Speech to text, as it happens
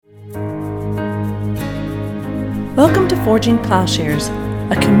Welcome to Forging Plowshares,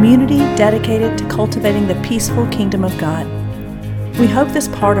 a community dedicated to cultivating the peaceful kingdom of God. We hope this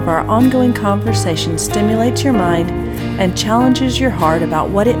part of our ongoing conversation stimulates your mind and challenges your heart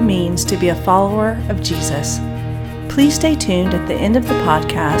about what it means to be a follower of Jesus. Please stay tuned at the end of the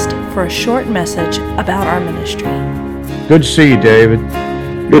podcast for a short message about our ministry. Good to see you, David.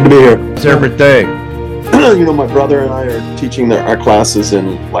 Good to be here. How's everything? My brother and I are teaching our classes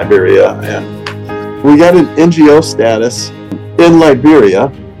in Liberia, and we got an NGO status in Liberia.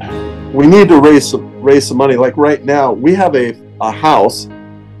 We need to raise some money. Like right now, we have a house.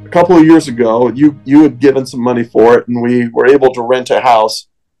 A couple of years ago, you had given some money for it, and we were able to rent a house.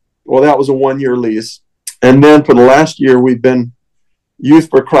 Well, that was a 1-year lease. And then for the last year, we've been, Youth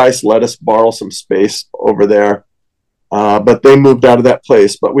for Christ let us borrow some space over there. But they moved out of that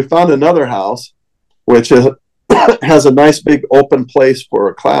place. But we found another house, which has a nice big open place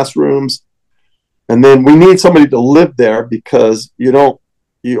for classrooms. And then we need somebody to live there because you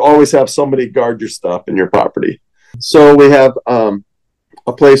always have somebody guard your stuff in your property. So we have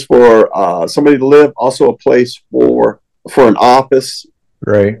a place for somebody to live, also a place for an office.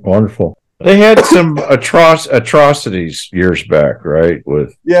 Great, wonderful. They had some atrocities years back, right?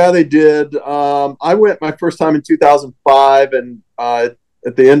 Yeah, they did. I went my first time in 2005, and at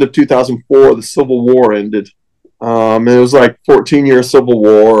the end of 2004, the Civil War ended. It was like 14-year Civil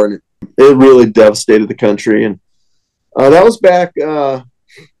War, and it really devastated the country. And that was back.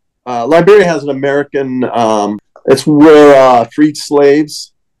 Liberia has an American. It's where freed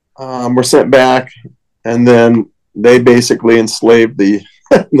slaves were sent back, and then they basically enslaved the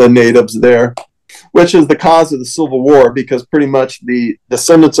natives there, which is the cause of the Civil War, because pretty much the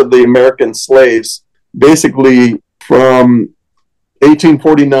descendants of the American slaves, basically from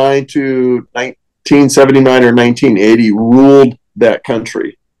 1849 to 1979 or 1980, ruled that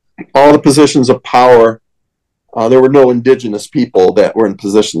country. All the positions of power, there were no indigenous people that were in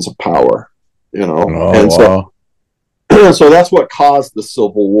positions of power, Wow. So that's what caused the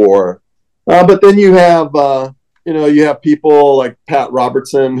Civil War. But then you have, you have people like Pat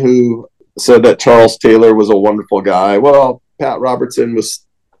Robertson, who said that Charles Taylor was a wonderful guy. Well, Pat Robertson was,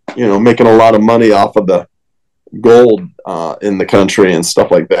 making a lot of money off of the gold in the country and stuff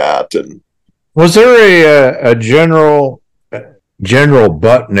like that. And was there a general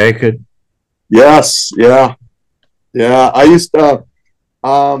butt naked? Yes, yeah. I used to.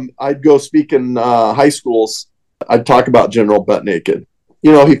 I'd go speak in high schools. I'd talk about General Butt Naked.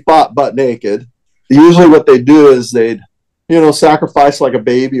 He fought butt naked. Usually what they do is they'd, sacrifice like a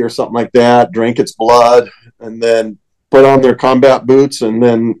baby or something like that, drink its blood, and then put on their combat boots and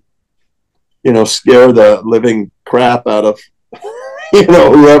then, scare the living crap out of,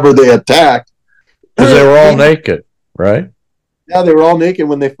 whoever they attacked. Because they were all naked, right? Yeah, they were all naked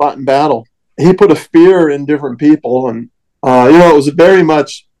when they fought in battle. He put a fear in different people, and, it was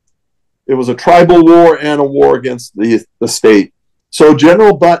it was a tribal war and a war against the state. So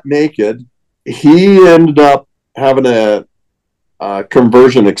General Butt Naked, he ended up having a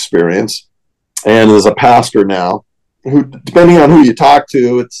conversion experience and is a pastor now, who, depending on who you talk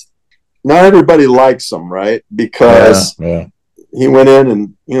to, it's not everybody likes him, right? Because he went in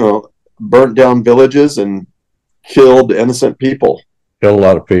and, burnt down villages and killed innocent people. Killed a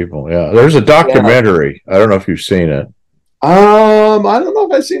lot of people, yeah. There's a documentary. I don't know if you've seen it. I don't know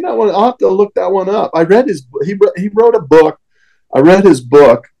if I've seen that one. I'll have to look that one up. I read he wrote a book. I read his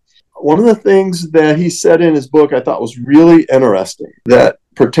book. One of the things that he said in his book I thought was really interesting, that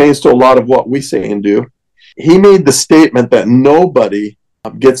pertains to a lot of what we say and do. He made the statement that nobody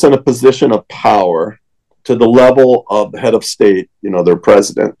gets in a position of power to the level of head of state, their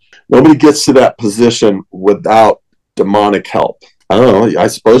president. Nobody gets to that position without demonic help. I don't know. I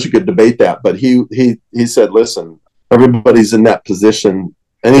suppose you could debate that, but he said, listen, everybody's in that position,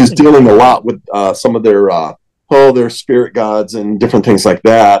 and he's dealing a lot with some of their spirit gods and different things like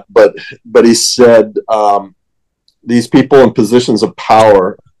that. But he said these people in positions of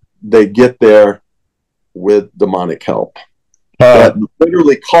power, they get there with demonic help. That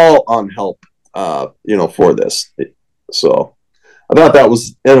literally call on help, for this. So I thought that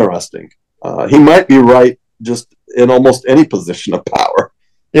was interesting. He might be right just in almost any position of power.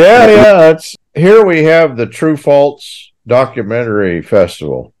 Yeah. Here we have the True False Documentary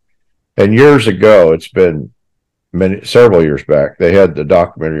Festival. And years ago, it's been several years back, they had the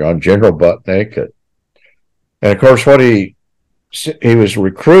documentary on General Butt Naked. And of course, what he was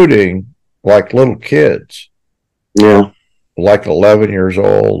recruiting like little kids. Yeah. Like 11 years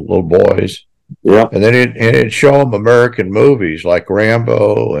old, little boys. Yeah. And then it'd show them American movies like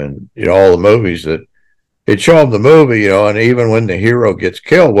Rambo and, all the movies that it'd show them the movie, and even when the hero gets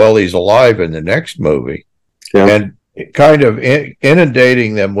killed, well, he's alive in the next movie. Yeah. and kind of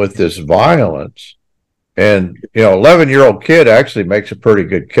inundating them with this violence. And 11-year-old kid actually makes a pretty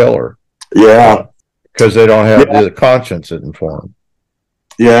good killer. Yeah, because they don't have the conscience informed.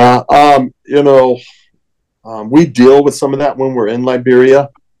 Yeah, we deal with some of that when we're in Liberia.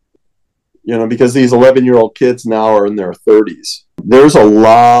 Because these 11-year-old kids now are in their 30s. There's a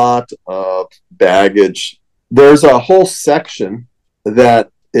lot of baggage. There's a whole section that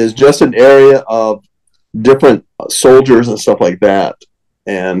is just an area of different soldiers and stuff like that.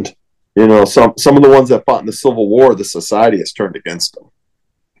 And, some of the ones that fought in the Civil War, the society has turned against them.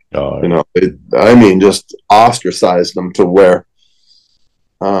 Just ostracized them to where,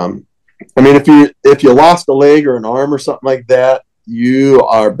 if you lost a leg or an arm or something like that, you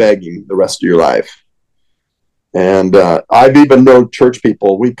are begging the rest of your life. And I've even known church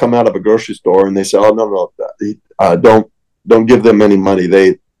people. We come out of a grocery store and they say, "Oh no, don't give them any money.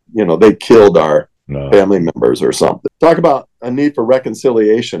 They killed our family members or something." Talk about a need for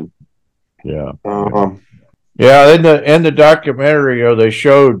reconciliation. Yeah. In the documentary, they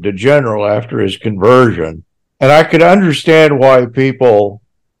showed the general after his conversion, and I could understand why people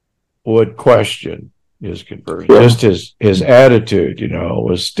would question his conversion. Yeah. Just his attitude,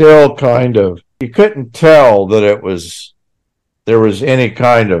 was still kind of, you couldn't tell that there was any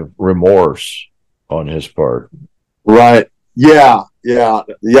kind of remorse on his part. Right. Yeah.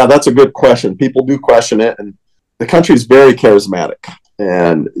 That's a good question. People do question it, and the country's very charismatic.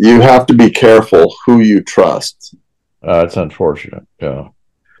 And you have to be careful who you trust. It's unfortunate. Yeah.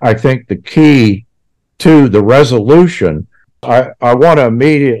 I think the key to the resolution, I want to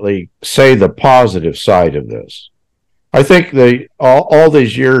immediately say the positive side of this. I think all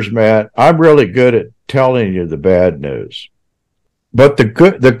these years, Matt, I'm really good at telling you the bad news. But the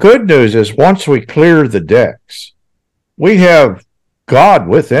good news is once we clear the decks, we have God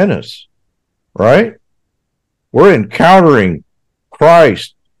within us, right? We're encountering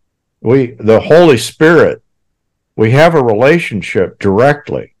Christ, the Holy Spirit. We have a relationship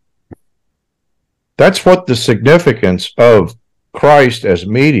directly. That's what the significance of Christ as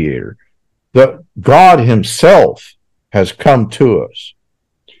mediator. The God himself has come to us.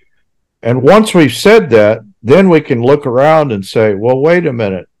 And once we've said that, then we can look around and say, well, wait a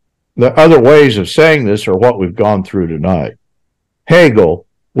minute. The other ways of saying this are what we've gone through tonight. Hegel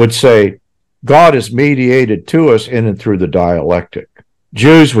would say, God is mediated to us in and through the dialectic.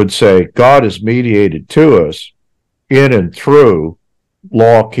 Jews would say, God is mediated to us in and through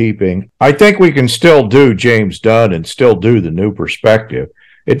law keeping. I think we can still do James Dunn and still do the new perspective.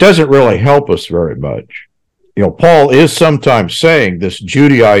 It doesn't really help us very much. Paul is sometimes saying this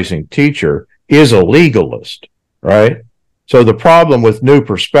Judaizing teacher is a legalist, right? So the problem with new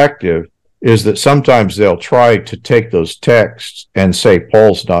perspective is that sometimes they'll try to take those texts and say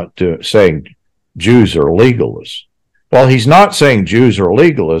Paul's not saying Jews are legalists. Well, he's not saying Jews are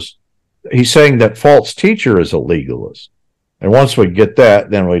legalists. He's saying that false teacher is a legalist. And once we get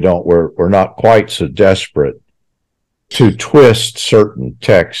that, then we're not quite so desperate to twist certain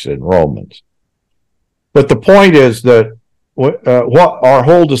texts in Romans. But the point is that what our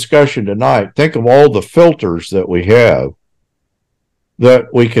whole discussion tonight, think of all the filters that we have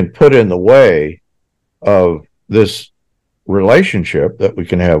that we can put in the way of this relationship that we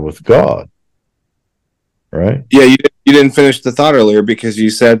can have with God. Right? Yeah, you didn't finish the thought earlier because you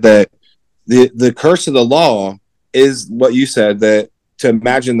said that the curse of the law is what you said, that to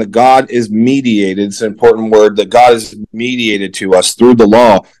imagine that God is mediated. It's an important word, that God is mediated to us through the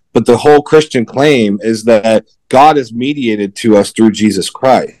law. But the whole Christian claim is that God is mediated to us through Jesus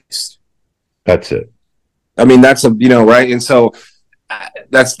Christ. That's it. I mean, that's right? And so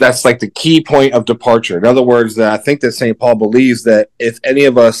that's like the key point of departure. In other words, that I think that St. Paul believes that if any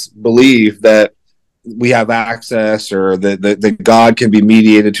of us believe that we have access or that God can be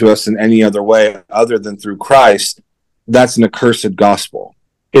mediated to us in any other way other than through Christ, that's an accursed gospel.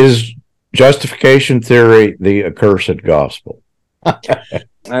 Is justification theory the accursed gospel?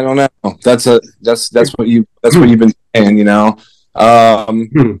 I don't know. That's what you've been saying.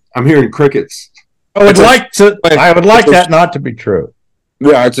 I'm hearing crickets. I would like that not to be true.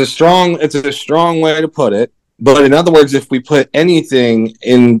 Yeah, it's a strong way to put it. But in other words, if we put anything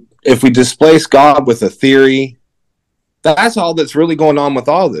in, if we displace God with a theory, that's all that's really going on with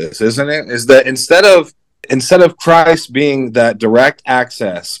all this, isn't it? Is that instead of Christ being that direct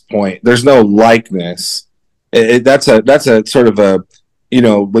access point, there's no likeness. That's a sort of a,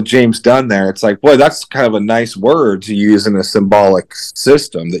 with James Dunn there, it's like, boy, that's kind of a nice word to use in a symbolic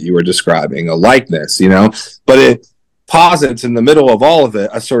system that you were describing, a likeness, but posits in the middle of all of it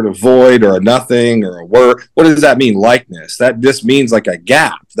a sort of void or a nothing or a word. What does that mean? Likeness. That just means like a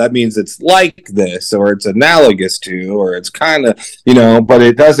gap. That means it's like this, or it's analogous to, or it's kind of, but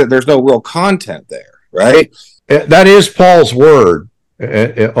it doesn't, there's no real content there, right? That is Paul's word,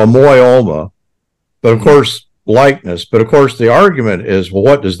 amoioma, but of course, likeness. But of course, the argument is, well,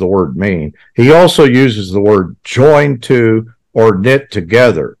 what does the word mean? He also uses the word joined to or knit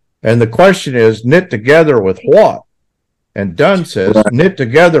together. And the question is, knit together with what? And Dunn says, knit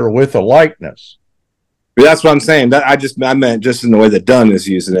together with a likeness. That's what I'm saying. That I meant just in the way that Dunn is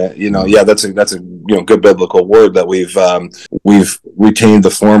using it. Yeah, that's a good biblical word that we've retained the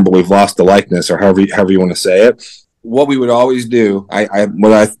form, but we've lost the likeness, or however you want to say it. What we would always do,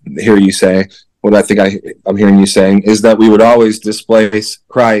 what I hear you say, what I think I'm hearing you saying, is that we would always displace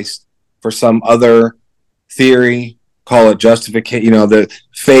Christ for some other theory, call it justification, the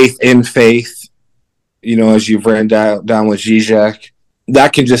faith in faith, as you've ran down with Zizek.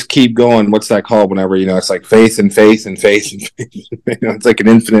 That can just keep going. What's that called whenever, it's like faith and faith and faith and faith. It's like an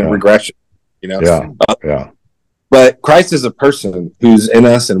infinite regression, Yeah. But Christ is a person who's in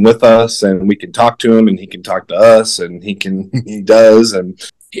us and with us, and we can talk to him and he can talk to us, and he does, and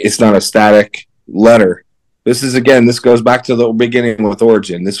it's not a static letter. This goes back to the beginning with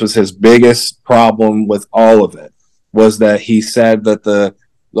Origen. This was his biggest problem with all of it, was that he said that the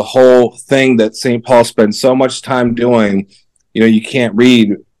whole thing that St. Paul spends so much time doing, you can't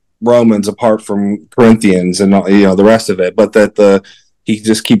read Romans apart from Corinthians and the rest of it, but that he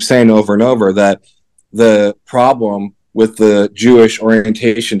just keeps saying over and over that the problem with the Jewish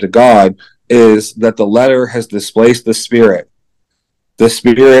orientation to God is that the letter has displaced the Spirit. The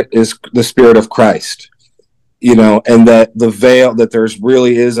Spirit is the Spirit of Christ, and that the veil, that there's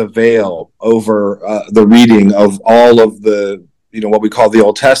really is a veil over the reading of all of the, what we call the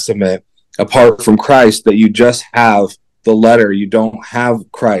Old Testament, apart from Christ, that you just have the letter, you don't have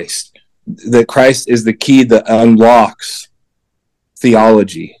Christ. That Christ is the key that unlocks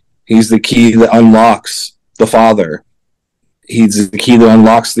theology. He's the key that unlocks the Father. He's the key that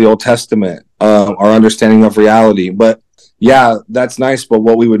unlocks the Old Testament, our understanding of reality. But yeah, that's nice. But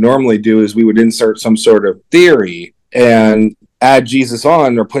what we would normally do is we would insert some sort of theory and add Jesus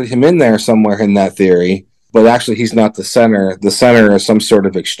on, or put him in there somewhere in that theory. But actually, he's not the center. The center is some sort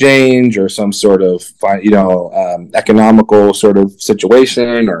of exchange or some sort of, economical sort of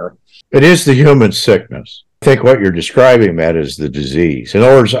situation. Or it is the human sickness. I think what you're describing, Matt, is the disease. In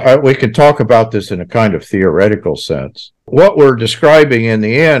other words, we can talk about this in a kind of theoretical sense. What we're describing in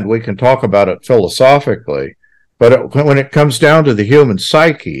the end, we can talk about it philosophically, but when it comes down to the human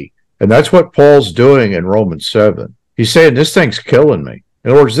psyche, and that's what Paul's doing in Romans 7, he's saying, this thing's killing me.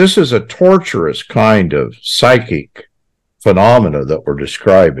 In other words, this is a torturous kind of psychic phenomena that we're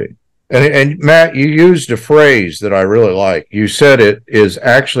describing. And Matt, you used a phrase that I really like. You said it is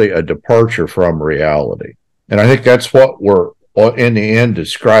actually a departure from reality. And I think that's what we're in the end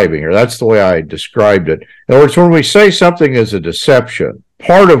describing, or that's the way I described it. In other words, when we say something is a deception,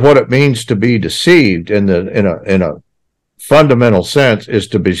 part of what it means to be deceived in a fundamental sense is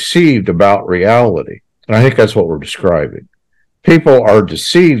to be deceived about reality. And I think that's what we're describing. People are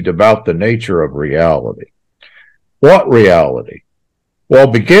deceived about the nature of reality. What reality? Well,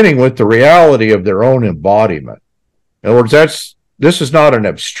 beginning with the reality of their own embodiment. In other words, this is not an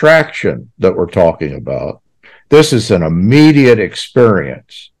abstraction that we're talking about. This is an immediate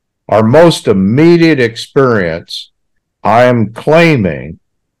experience. Our most immediate experience, I am claiming,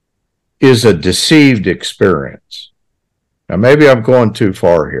 is a deceived experience. Now, maybe I'm going too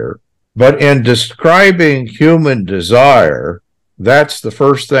far here, but in describing human desire, that's the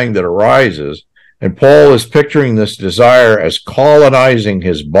first thing that arises. And Paul is picturing this desire as colonizing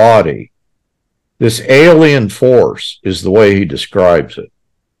his body. This alien force is the way he describes it.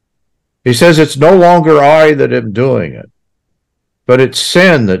 He says, it's no longer I that am doing it, but it's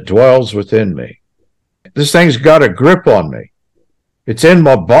sin that dwells within me. This thing's got a grip on me. It's in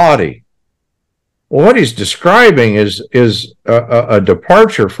my body. Well, what he's describing is a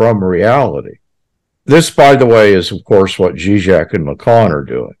departure from reality. This, by the way, is, of course, what Zizek and Lacan are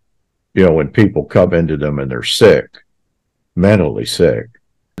doing. When people come into them and they're sick, mentally sick.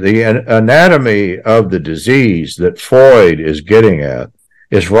 The anatomy of the disease that Freud is getting at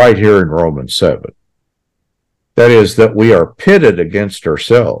is right here in Romans 7. That is, that we are pitted against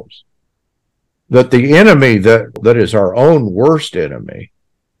ourselves. That the enemy that is our own worst enemy,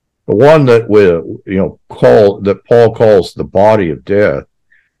 the one that that Paul calls the body of death,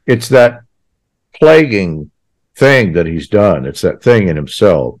 it's that plaguing thing that he's done. It's that thing in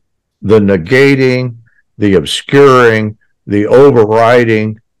himself. The negating, the obscuring, the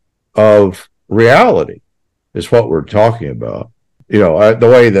overriding of reality. is what we're talking about. The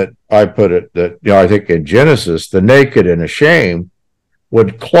way that I put it, that, I think in Genesis, the naked and ashamed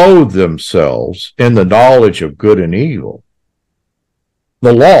would clothe themselves in the knowledge of good and evil.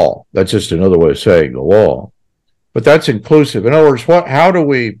 The law, that's just another way of saying the law. But that's inclusive. In other words, how do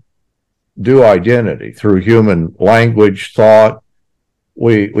we do identity? Through human language, thought.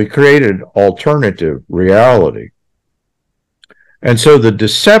 We created alternative reality. And so the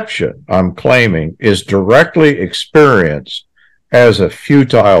deception, I'm claiming, is directly experienced as a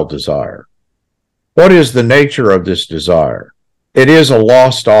futile desire. What is the nature of this desire? It is a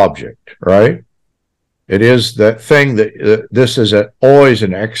lost object, right? It is that thing that this is always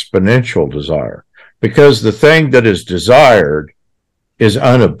an exponential desire, because the thing that is desired is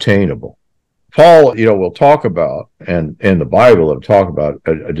unobtainable. Paul, will talk about, and in the Bible, will talk about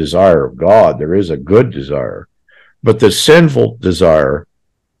a desire of God. There is a good desire, but the sinful desire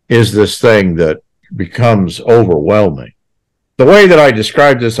is this thing that becomes overwhelming. The way that I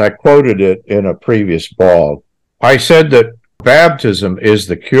described this, I quoted it in a previous blog. I said that baptism is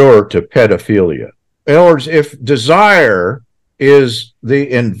the cure to pedophilia. In other words, if desire is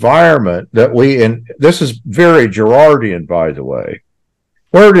the environment that this is very Girardian, by the way.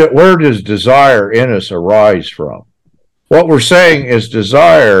 Where does desire in us arise from? What we're saying is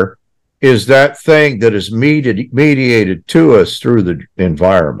desire is that thing that is mediated to us through the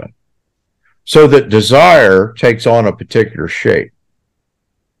environment, so that desire takes on a particular shape,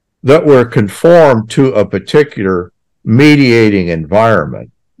 that we're conformed to a particular mediating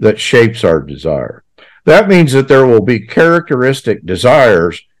environment that shapes our desire. That means that there will be characteristic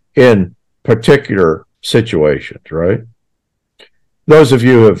desires in particular situations, right? Those of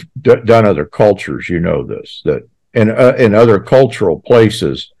you who have done other cultures, know this, that in other cultural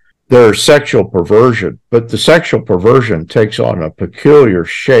places, there's sexual perversion, but the sexual perversion takes on a peculiar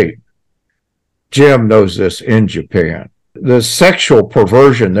shape. Jim knows this in Japan. The sexual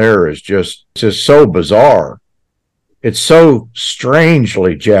perversion there is just so bizarre. It's so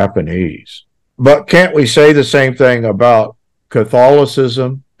strangely Japanese. But can't we say the same thing about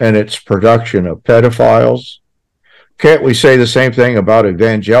Catholicism and its production of pedophiles? Can't we say the same thing about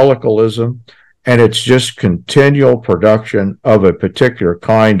evangelicalism and its just continual production of a particular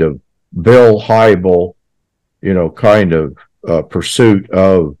kind of Bill Hybel, kind of pursuit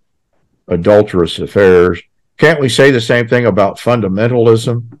of adulterous affairs? Can't we say the same thing about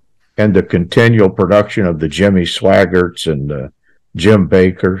fundamentalism and the continual production of the Jimmy Swaggarts and the Jim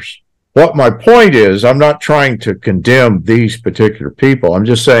Bakkers? What my point is, I'm not trying to condemn these particular people. I'm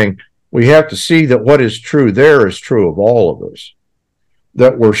just saying we have to see that what is true there is true of all of us,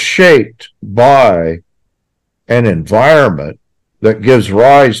 that we're shaped by an environment that gives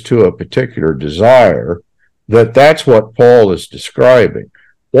rise to a particular desire, that's what Paul is describing.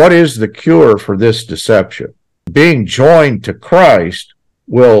 What is the cure for this deception? Being joined to Christ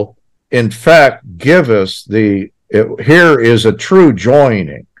will, in fact, give us here is a true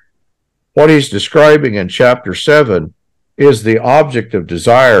joining. What he's describing in chapter 7 is the object of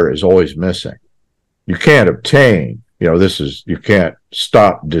desire is always missing. You can't obtain, you can't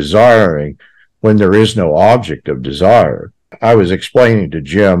stop desiring when there is no object of desire. I was explaining to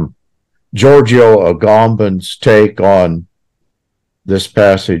Jim Giorgio Agamben's take on this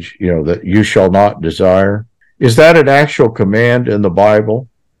passage, that you shall not desire. Is that an actual command in the Bible?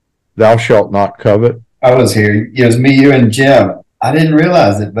 Thou shalt not covet? I was here. It was me, you, and Jim. I didn't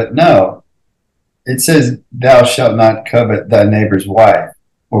realize it, but no. It says, thou shalt not covet thy neighbor's wife,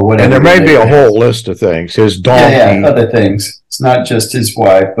 or whatever. And there may be a whole list of things. His donkey. Yeah, other things. It's not just his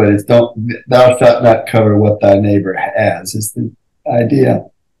wife, but thou shalt not covet what thy neighbor has, is the idea.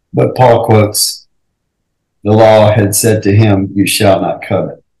 But Paul quotes, the law had said to him, you shall not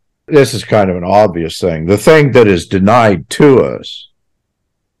covet. This is kind of an obvious thing. The thing that is denied to us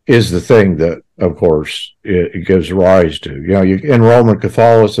is the thing that, of course, it gives rise to. In Roman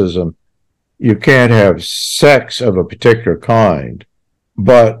Catholicism, you can't have sex of a particular kind,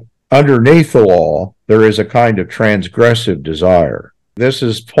 but underneath the law, there is a kind of transgressive desire. This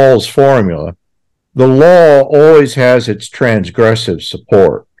is Paul's formula. The law always has its transgressive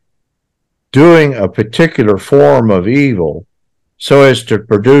support, doing a particular form of evil so as to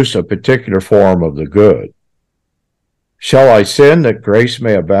produce a particular form of the good. Shall I sin that grace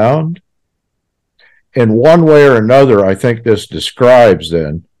may abound? In one way or another, I think this describes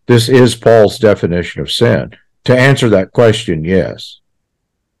then, this is Paul's definition of sin. To answer that question, yes.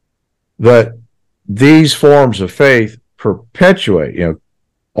 That these forms of faith perpetuate,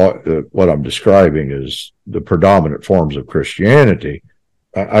 what I'm describing is the predominant forms of Christianity.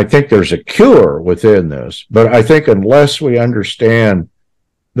 I think there's a cure within this, but I think unless we understand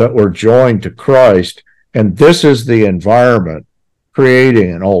that we're joined to Christ And this is the environment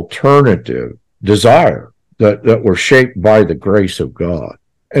creating an alternative desire that we're shaped by the grace of God.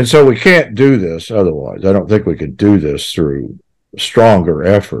 And so we can't do this otherwise. I don't think we can do this through stronger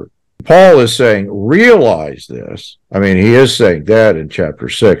effort. Paul is saying, realize this. I mean, he is saying that in chapter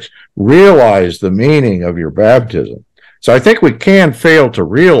 6. Realize the meaning of your baptism. So I think we can fail to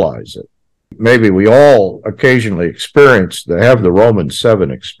realize it. Maybe we all occasionally have the Romans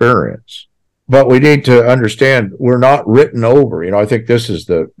 7 experience. But we need to understand we're not written over. I think this was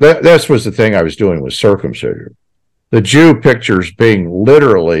the thing I was doing with circumcision. The Jew pictures being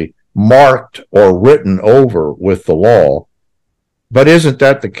literally marked or written over with the law. But isn't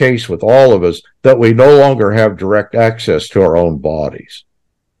that the case with all of us, that we no longer have direct access to our own bodies?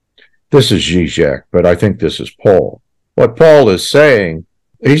 This is Zizek, but I think this is Paul. What Paul is saying,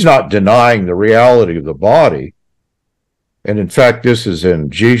 he's not denying the reality of the body. And in fact, this is in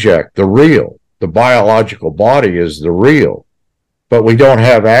Zizek, the real. The biological body is the real. But we don't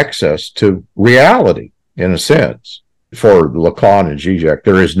have access to reality, in a sense. For Lacan and Zizek,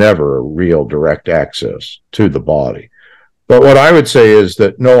 there is never a real direct access to the body. But what I would say is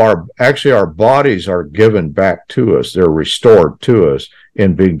that no, our bodies are given back to us. They're restored to us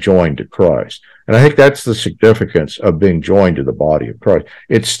in being joined to Christ. And I think that's the significance of being joined to the body of Christ.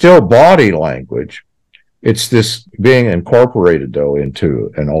 It's still body language. It's this being incorporated, though,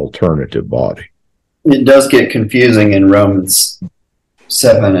 into an alternative body. It does get confusing in Romans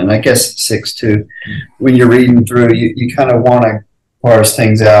 7, and I guess 6 too. When you're reading through, you kind of want to parse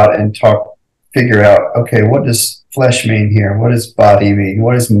things out and figure out, okay, what does flesh mean here? What does body mean?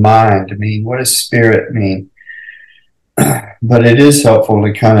 What does mind mean? What does spirit mean? But it is helpful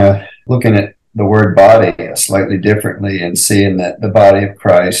to kind of looking at the word body slightly differently and seeing that the body of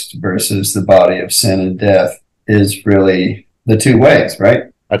Christ versus the body of sin and death is really the two ways, right?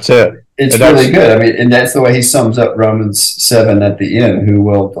 That's it. It's really good. I mean, and that's the way he sums up Romans 7 at the end, who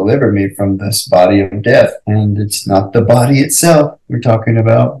will deliver me from this body of death. And it's not the body itself we're talking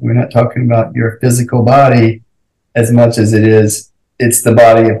about. We're not talking about your physical body as much as it's the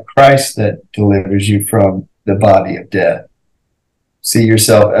body of Christ that delivers you from the body of death. See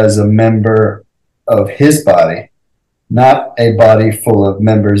yourself as a member of his body, not a body full of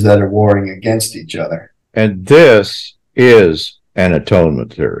members that are warring against each other. And this is an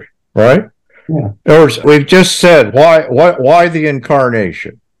atonement theory, right? Yeah. In other words, we've just said why the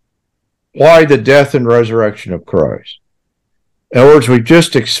incarnation? Why the death and resurrection of Christ? In other words, we've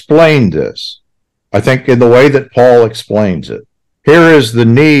just explained this, I think, in the way that Paul explains it. Here is the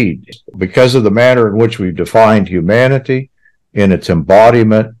need, because of the manner in which we've defined humanity in its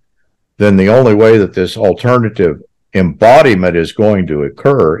embodiment, then the only way that this alternative embodiment is going to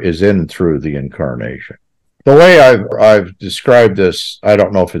occur is in and through the incarnation. The way I've described this, I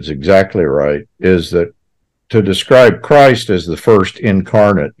don't know if it's exactly right, is that to describe Christ as the first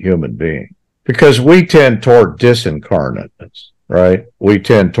incarnate human being, because we tend toward disincarnateness, right? We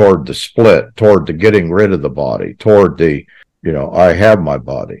tend toward the split, toward the getting rid of the body, toward the, I have my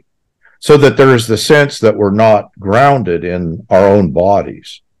body. So that there is the sense that we're not grounded in our own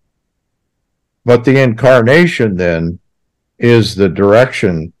bodies. But the incarnation then is the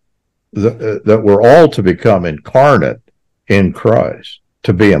direction that we're all to become incarnate in Christ,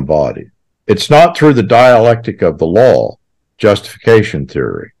 to be embodied. It's not through the dialectic of the law, justification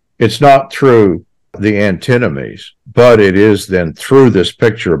theory. It's not through the antinomies, but it is then through this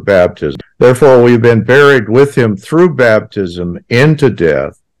picture of baptism. Therefore, we've been buried with him through baptism into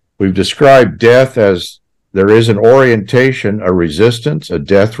death. We've described death as there is an orientation, a resistance, a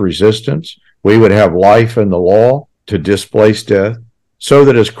death resistance. We would have life in the law to displace death, so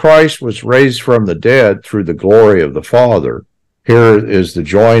that as Christ was raised from the dead through the glory of the Father, here is the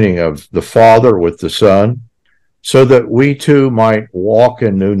joining of the Father with the Son, so that we too might walk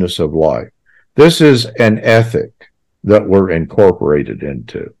in newness of life. This is an ethic that we're incorporated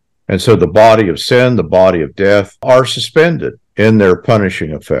into. And so the body of sin, the body of death are suspended in their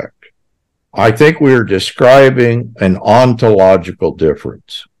punishing effect. I think we're describing an ontological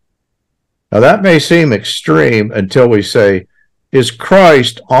difference. Now that may seem extreme until we say, is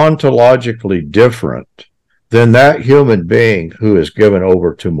Christ ontologically different than that human being who is given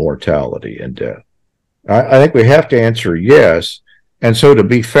over to mortality and death? I think we have to answer yes. And so to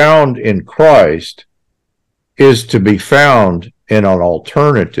be found in Christ is to be found in an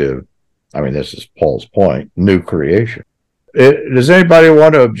alternative, this is Paul's point, new creation. Does anybody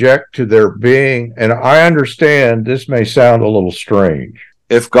want to object to there being, and I understand this may sound a little strange.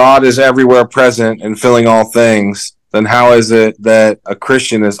 If God is everywhere present and filling all things, then how is it that a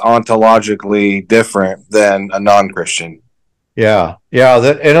Christian is ontologically different than a non-Christian? Yeah. Yeah.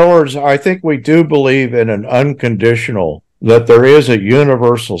 That, in other words, I think we do believe in an unconditional, that there is a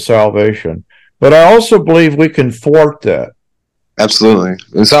universal salvation. But I also believe we can thwart that. Absolutely,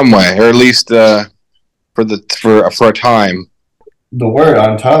 in some way, or at least for a time. The word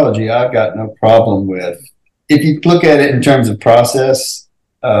ontology, I've got no problem with. If you look at it in terms of process,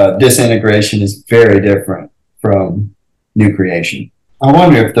 disintegration is very different from new creation. I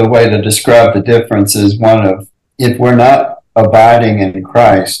wonder if the way to describe the difference is one of, if we're not abiding in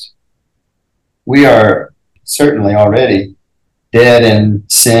Christ, we are certainly already dead in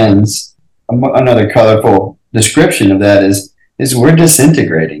sins. Another colorful description of that is we're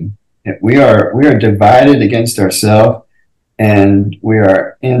disintegrating. We are divided against ourselves, and we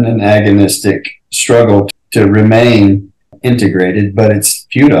are in an agonistic struggle to remain integrated, but it's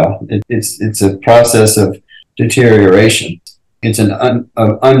futile. It's a process of deterioration. It's an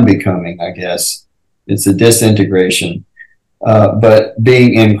unbecoming, I guess. It's a disintegration. But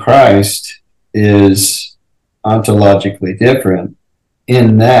being in Christ is ontologically different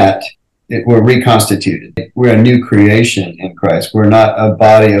in that we're reconstituted. We're a new creation in Christ. We're not a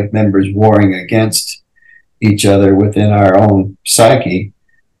body of members warring against each other within our own psyche.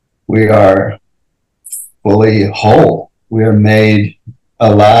 We are fully whole. We are made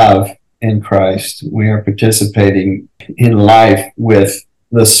alive in Christ. We are participating in life with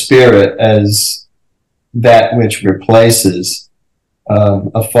the Spirit as that which replaces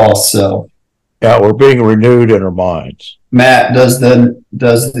a false self. Yeah, we're being renewed in our minds. Matt, does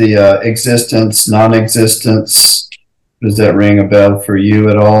the existence, non-existence, does that ring a bell for you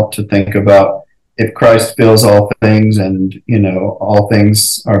at all, to think about if Christ fills all things and, all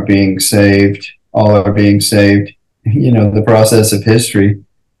things are being saved, all are being saved, the process of history,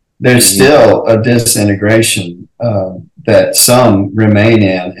 there's still a disintegration that some remain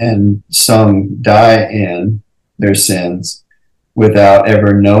in and some die in their sins without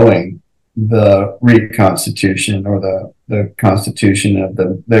ever knowing the reconstitution or the constitution of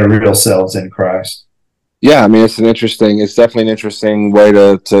their real selves in Christ. Yeah, I mean, it's definitely an interesting way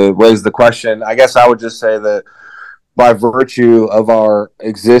to raise the question. I guess I would just say that by virtue of our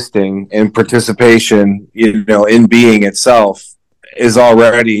existing and participation, in being itself, is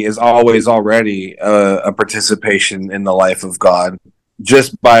always already a participation in the life of God.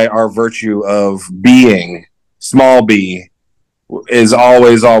 Just by our virtue of being, small b, is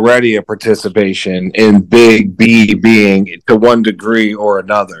always already a participation in big B being to one degree or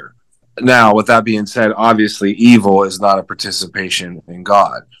another. Now, with that being said, obviously evil is not a participation in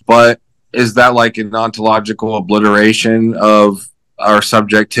God. But is that like an ontological obliteration of our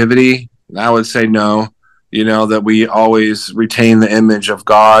subjectivity? I would say no. That we always retain the image of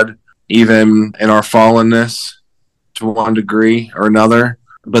God, even in our fallenness to one degree or another.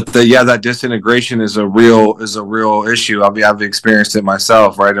 But that disintegration is a real issue. I've experienced it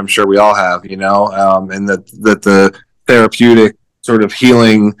myself, right? I'm sure we all have, and that the therapeutic sort of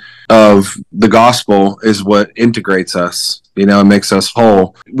healing of the gospel is what integrates us, and makes us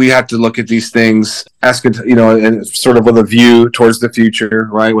whole. We have to look at these things, and sort of with a view towards the future,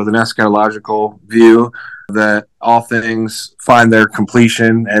 right? With an eschatological view, that all things find their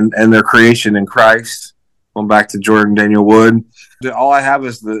completion and their creation in Christ. Going back to Jordan Daniel Wood. All I have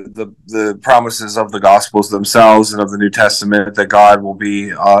is the promises of the Gospels themselves and of the New Testament that God will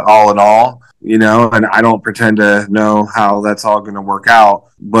be all in all, and I don't pretend to know how that's all going to work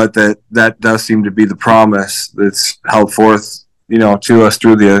out, but that does seem to be the promise that's held forth, to us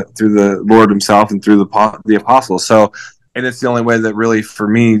through the Lord himself and through the apostles. So, and it's the only way that really, for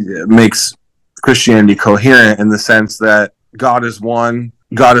me, makes Christianity coherent, in the sense that God is one,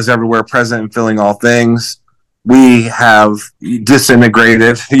 God is everywhere present and filling all things. We have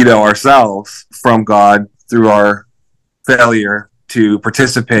disintegrated, ourselves from God through our failure to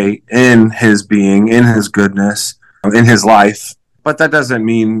participate in his being, in his goodness, in his life. But that doesn't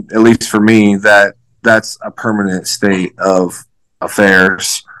mean, at least for me, that that's a permanent state of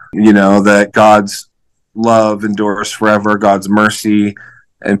affairs, that God's love endures forever, God's mercy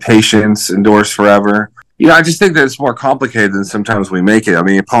and patience endures forever. I just think that it's more complicated than sometimes we make it. I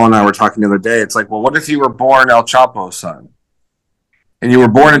mean, Paul and I were talking the other day. It's like, well, what if you were born El Chapo's son? And you were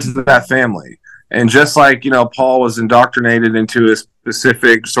born into that family. And just like, Paul was indoctrinated into a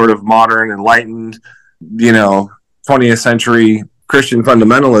specific sort of modern, enlightened, 20th century Christian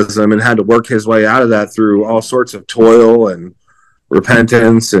fundamentalism, and had to work his way out of that through all sorts of toil and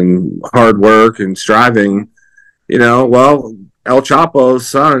repentance and hard work and striving, well, El Chapo's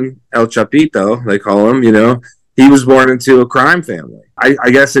son, El Chapito, they call him, he was born into a crime family.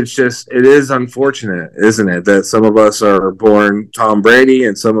 I guess it is unfortunate, isn't it, that some of us are born Tom Brady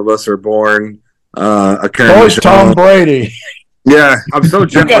and some of us are born Tom Brady. Yeah, I'm so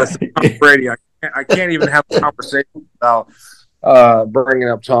jealous of Tom Brady. I can't even have a conversation without bringing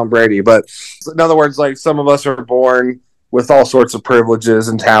up Tom Brady. But in other words, like some of us are born with all sorts of privileges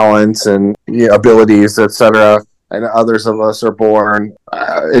and talents and abilities, etc. And others of us are born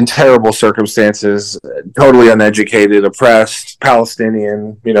in terrible circumstances, totally uneducated, oppressed,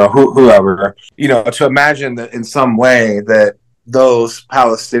 Palestinian, whoever. To imagine that in some way that those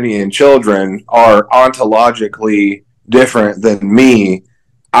Palestinian children are ontologically different than me,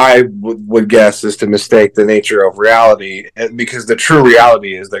 I would guess is to mistake the nature of reality, because the true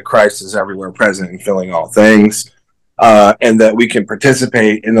reality is that Christ is everywhere present and filling all things, and that we can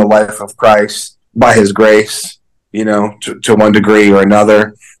participate in the life of Christ by his grace, to one degree or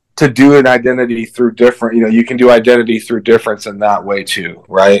another. To do an identity through different, you can do identity through difference in that way too,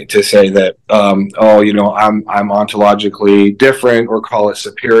 right? To say that, I'm ontologically different, or call it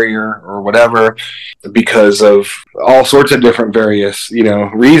superior or whatever, because of all sorts of different various,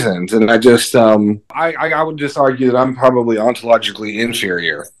 reasons. And I just, I would just argue that I'm probably ontologically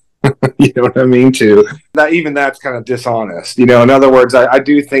inferior. You know what I mean? To that, even that's kind of dishonest. In other words, I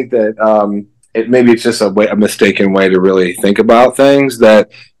do think that maybe it's just a mistaken way to really think about things.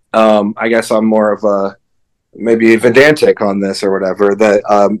 That I guess I'm more of a maybe Vedantic on this or whatever. That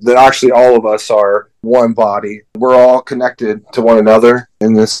actually all of us are one body. We're all connected to one another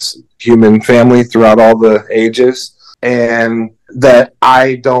in this human family throughout all the ages, and that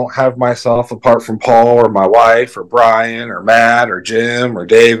I don't have myself apart from Paul or my wife or Brian or Matt or Jim or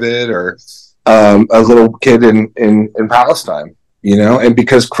David or a little kid in Palestine, and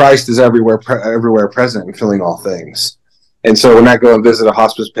because Christ is everywhere present and filling all things. And so when I go and visit a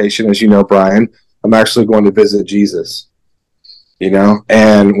hospice patient, as you know, Brian, I'm actually going to visit Jesus,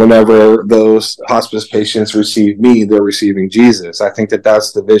 and whenever those hospice patients receive me, they're receiving Jesus. I think that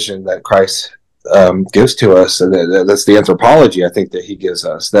that's the vision that Christ gives to us, and that's the anthropology I think that he gives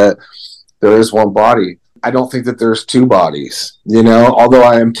us, that there is one body. I don't think that there's two bodies, although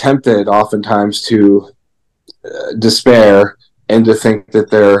I am tempted oftentimes to despair and to think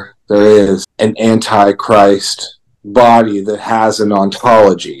that there is an antichrist body that has an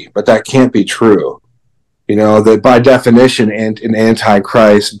ontology, but that can't be true. That by definition, an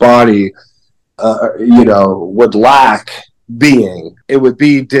antichrist body, would lack being. It would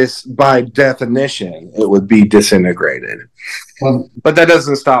be by definition, it would be disintegrated. But that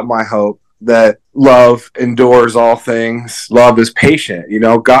doesn't stop my hope that love endures all things. Love is patient.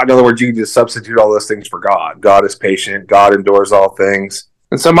 God, in other words, you can just substitute all those things for God. God is patient. God endures all things.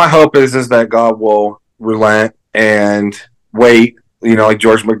 And so my hope is that God will relent and wait, like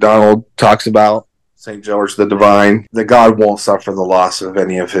George MacDonald talks about, St. George the Divine, that God won't suffer the loss of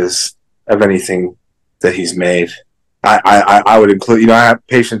anything that he's made. I would include, I have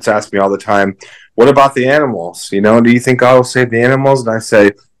patients ask me all the time, what about the animals? Do you think God will save the animals? And I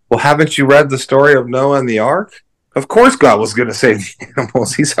say, well, haven't you read the story of Noah and the ark? Of course God was going to save the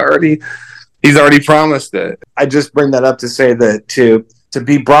animals. He's already promised it. I just bring that up to say that to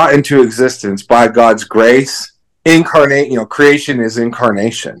be brought into existence by God's grace, creation is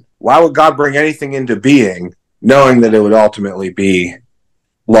incarnation. Why would God bring anything into being knowing that it would ultimately be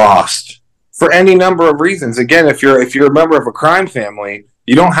lost? For any number of reasons. Again, if you're a member of a crime family,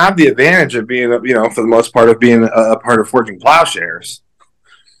 you don't have the advantage of being, for the most part, of being a part of forging plowshares.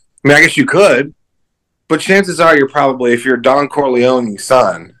 I mean, I guess you could, but chances are you're probably, if you're Don Corleone's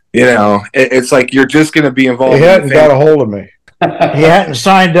son, it's like you're just going to be involved. He hadn't got a hold of me. He hadn't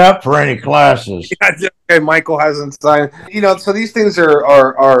signed up for any classes. Yeah, okay, Michael hasn't signed. So these things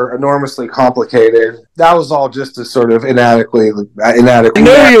are enormously complicated. That was all just a sort of inadequate.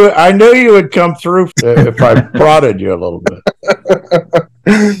 I knew you would come through if I prodded you a little bit.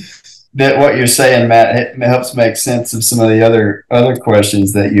 That what you're saying, Matt, it helps make sense of some of the other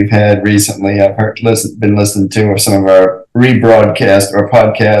questions that you've had recently. I've been listening to some of our rebroadcast or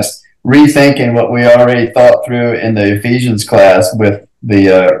podcast, rethinking what we already thought through in the Ephesians class with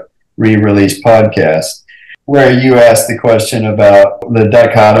the re-release podcast, where you asked the question about the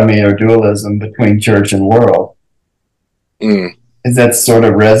dichotomy or dualism between church and world. Does that sort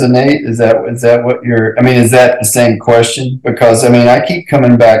of resonate? Is that what is that the same question? Because I keep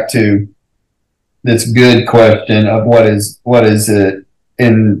coming back to this good question of what is it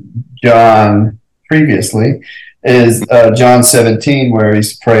in John previously, is John 17, where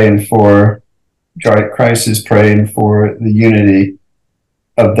he's praying for, Christ is praying for the unity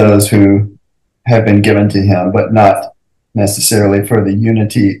of those who have been given to him, but not necessarily for the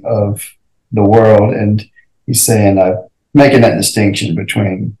unity of the world. And he's saying, making that distinction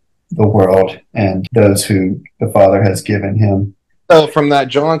between the world and those who the Father has given him. though, from that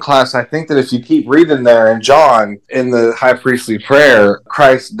John class, I think that if you keep reading there in John, in the high priestly prayer,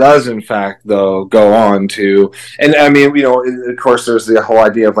 Christ does, in fact, though, go on to, and I mean, of course, there's the whole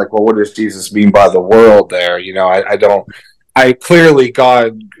idea of like, well, what does Jesus mean by the world there? I clearly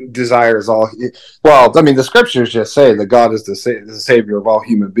God desires all. Well, I mean, the scriptures just say that God is the savior of all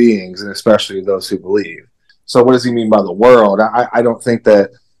human beings, and especially those who believe. So, what does he mean by the world? I don't think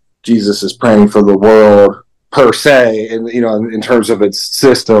that Jesus is praying for the world per se, and in terms of its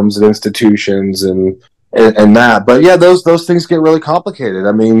systems and institutions and that. But yeah, those things get really complicated.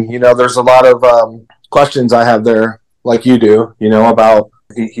 I mean, there's a lot of questions I have there, like you do, about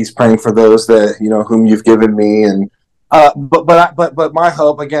he's praying for those that whom you've given me, and but my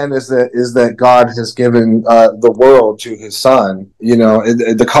hope again is that God has given the world to his son,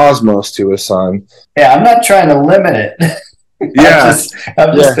 the cosmos to his son. Yeah, I'm not trying to limit it. Yeah,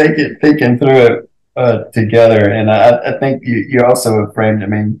 I'm just thinking through it together, and I think you also have framed. I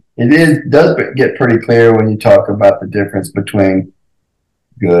mean, does get pretty clear when you talk about the difference between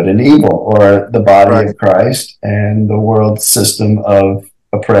good and evil, or the body of Christ and the world system of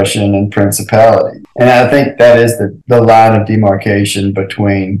oppression and principality. And I think that is the line of demarcation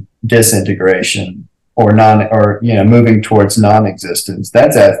between disintegration or moving towards non-existence.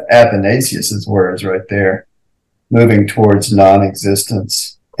 That's Athanasius's words right there. Moving towards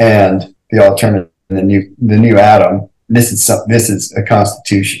non-existence, and the alternative, the new Adam. This is a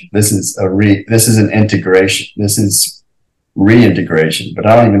constitution. This is an integration. This is reintegration. But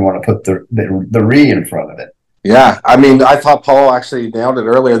I don't even want to put the re in front of it. Yeah, I mean, I thought Paul actually nailed it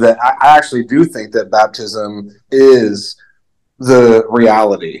earlier that I actually do think that baptism is the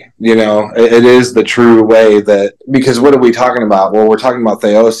reality. It is the true way because what are we talking about? Well, we're talking about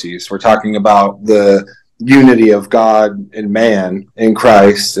theosis. We're talking about the unity of God and man in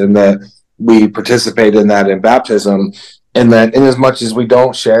Christ, and that we participate in that in baptism, and that in as much as we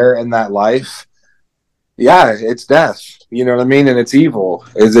don't share in that life, yeah, it's death. You know what I mean? And it's evil.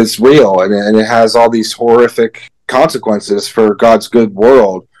 It's real, and it has all these horrific consequences for God's good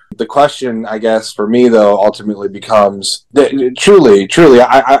world. The question, I guess, for me, though, ultimately becomes that truly,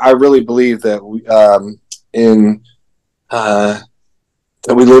 I really believe that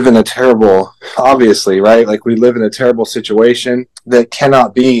that we live in a terrible, obviously, right? Like we live in a terrible situation that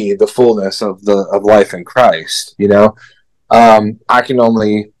cannot be the fullness of life in Christ. I can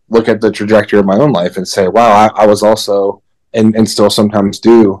only look at the trajectory of my own life and say, wow, I was also and still sometimes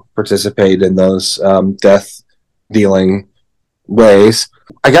do participate in those death dealing ways.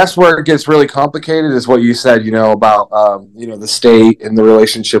 I guess where it gets really complicated is what you said, about the state and the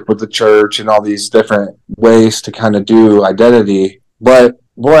relationship with the church and all these different ways to kind of do identity. But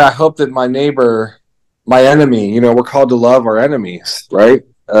boy, I hope that my neighbor, my enemy, we're called to love our enemies, right?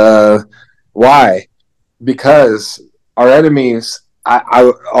 Why? Because our enemies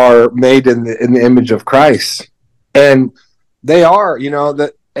are made in the image of Christ, and they are,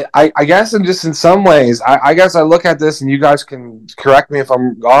 that I guess, and just in some ways, I guess I look at this, and you guys can correct me if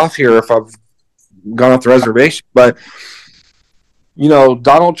I'm off here, if I've gone off the reservation, but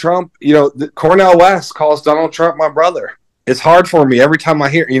Donald Trump, Cornel West calls Donald Trump my brother. It's hard for me every time I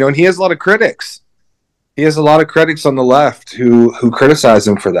hear, and he has a lot of critics. He has a lot of critics on the left who criticize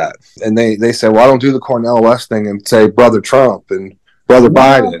him for that. And they say, well, I don't do the Cornel West thing and say brother Trump and brother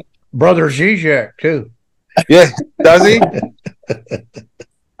Biden. Brother Zizek, too. Yeah, does he?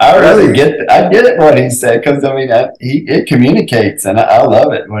 I really get it what he said, because I mean it communicates, and I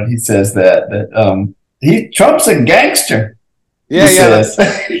love it when he says that Trump's a gangster. Yeah, he says,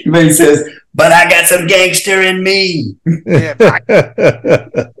 but he says, but I got some gangster in me. Yeah,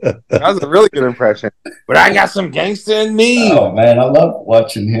 that was a really good impression. But I got some gangster in me. Oh man, I love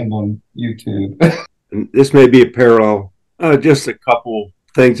watching him on YouTube. And this may be a parallel. Just a couple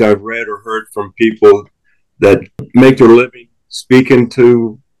things I've read or heard from people that make their living speaking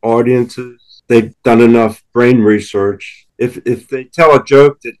to audiences. They've done enough brain research. If they tell a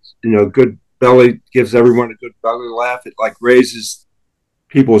joke that good belly gives everyone a good belly laugh, it like raises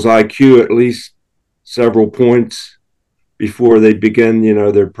people's IQ at least several points before they begin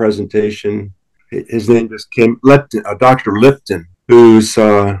their presentation. His name is Dr. Lipton, who's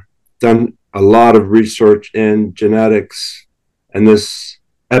done a lot of research in genetics and this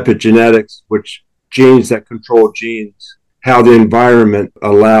epigenetics, which genes that control genes, how the environment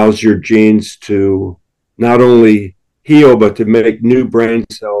allows your genes to not only heal, but to make new brain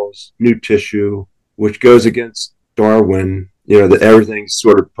cells, new tissue, which goes against Darwin, that everything's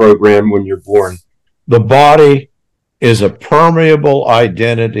sort of programmed when you're born. The body is a permeable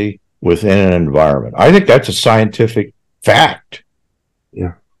identity within an environment. I think that's a scientific fact.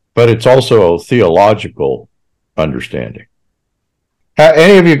 Yeah. But it's also a theological understanding.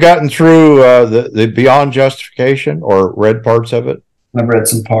 Any of you gotten through the Beyond Justification or read parts of it? I've read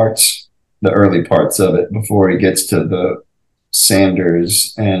some parts, the early parts of it, before he gets to the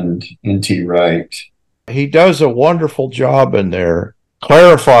Sanders and N.T. Wright. He does a wonderful job in there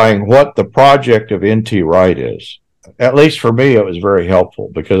clarifying what the project of N.T. Wright is. At least for me, it was very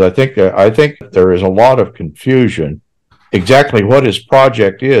helpful because I think there is a lot of confusion exactly what his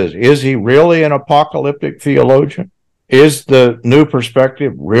project is. Is he really an apocalyptic theologian? Is the new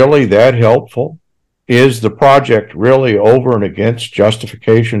perspective really that helpful? Is the project really over and against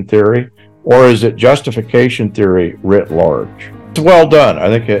justification theory, or is it justification theory writ large? It's well done. I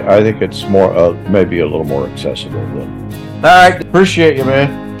think it's more maybe a little more accessible. All right, appreciate you, man.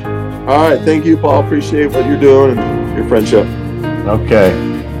 All right, thank you, Paul. Appreciate what you're doing and your friendship. Okay,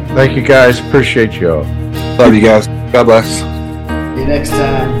 thank you, guys. Appreciate you all. Love you guys. God bless. See you next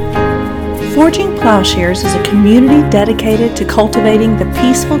time. Forging Plowshares is a community dedicated to cultivating the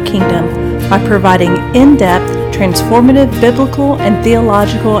peaceful kingdom by providing in-depth, transformative biblical and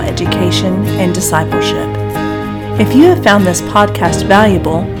theological education and discipleship. If you have found this podcast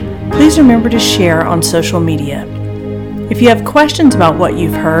valuable, please remember to share on social media. If you have questions about what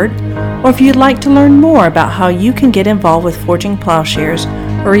you've heard, or if you'd like to learn more about how you can get involved with Forging Plowshares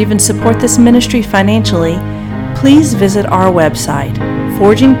or even support this ministry financially, please visit our website,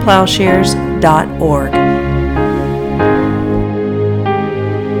 forgingplowshares.org.